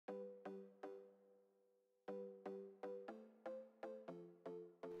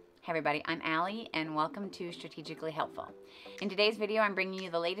Hey everybody, I'm Allie and welcome to Strategically Helpful. In today's video, I'm bringing you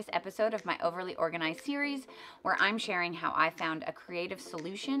the latest episode of my Overly Organized series where I'm sharing how I found a creative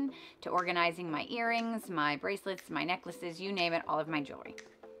solution to organizing my earrings, my bracelets, my necklaces, you name it, all of my jewelry.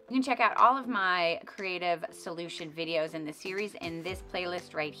 You can check out all of my creative solution videos in the series in this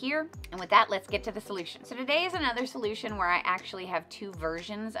playlist right here. And with that, let's get to the solution. So today is another solution where I actually have two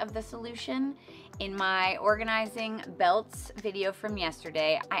versions of the solution. In my organizing belts video from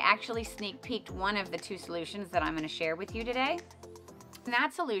yesterday, I actually sneak peeked one of the two solutions that I'm going to share with you today. In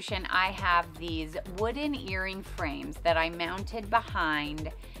that solution, I have these wooden earring frames that I mounted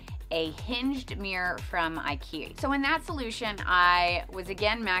behind a hinged mirror from Ikea. So in that solution, I was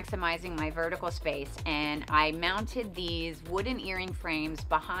again maximizing my vertical space and I mounted these wooden earring frames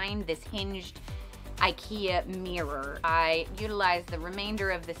behind this hinged Ikea mirror. I utilized the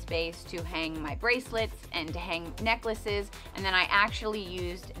remainder of the space to hang my bracelets and to hang necklaces, and then I actually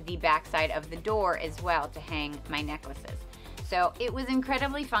used the backside of the door as well to hang my necklaces. So it was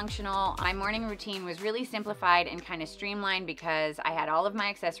incredibly functional. My morning routine was really simplified and kind of streamlined because I had all of my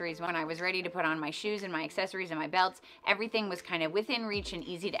accessories. When I was ready to put on my shoes and my accessories and my belts, everything was kind of within reach and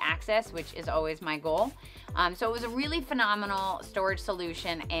easy to access, which is always my goal. So it was a really phenomenal storage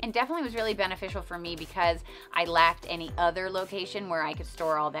solution and definitely was really beneficial for me because I lacked any other location where I could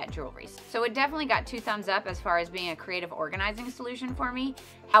store all that jewelry. So it definitely got 2 thumbs up as far as being a creative organizing solution for me.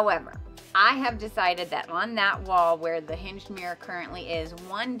 However, I have decided that on that wall where the hinged mirror currently is,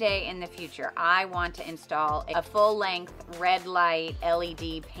 one day in the future, I want to install a full-length red light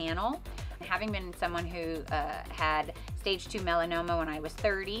LED panel. Having been someone who had stage 2 melanoma when I was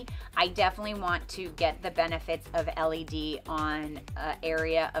 30, I definitely want to get the benefits of LED on an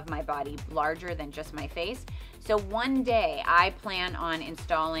area of my body larger than just my face. So one day I plan on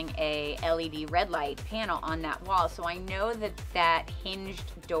installing a LED red light panel on that wall, so I know that that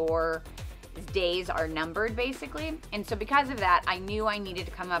hinged door days are numbered basically. And so because of that, I knew I needed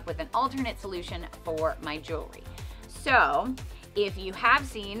to come up with an alternate solution for my jewelry. So if you have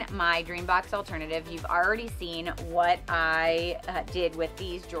seen my Dreambox alternative, you've already seen what I did with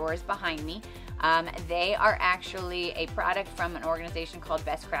these drawers behind me. They are actually a product from an organization called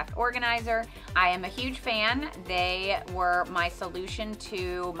Best Craft Organizer. I am a huge fan. They were my solution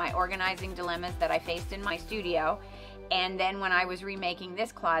to my organizing dilemmas that I faced in my studio. And then when I was remaking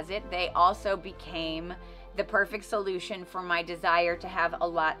this closet, they also became the perfect solution for my desire to have a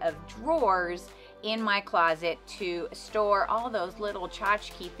lot of drawers in my closet to store all those little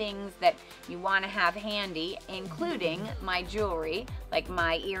tchotchke things that you want to have handy, including my jewelry, like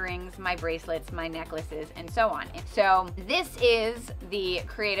my earrings, my bracelets, my necklaces, and so on. And so this is the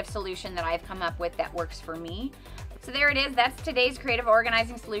creative solution that I've come up with that works for me. So there it is. That's today's creative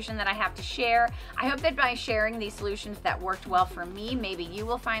organizing solution that I have to share. I hope that by sharing these solutions that worked well for me, maybe you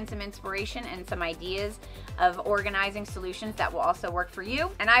will find some inspiration and some ideas of organizing solutions that will also work for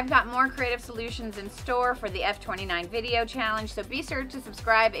you. And I've got more creative solutions in store for the F29 video challenge, so be sure to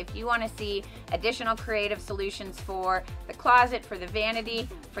subscribe if you want to see additional creative solutions for the closet, for the vanity,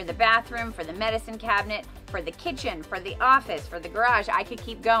 for the bathroom, for the medicine cabinet, for the kitchen, for the office, for the garage. I could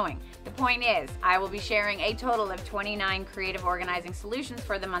keep going. The point is, I will be sharing a total of 29 creative organizing solutions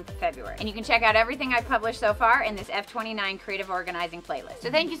for the month of February. And you can check out everything I've published so far in this F29 creative organizing playlist. So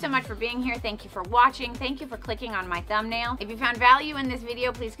thank you so much for being here. Thank you for watching. Thank you for clicking on my thumbnail. If you found value in this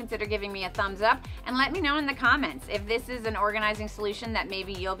video, please consider giving me a thumbs up and let me know in the comments if this is an organizing solution that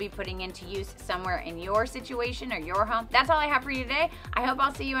maybe you'll be putting into use somewhere in your situation or your home. That's all I have for you today. I hope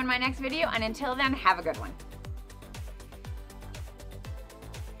I'll see you in my next video, and until then, have a good one.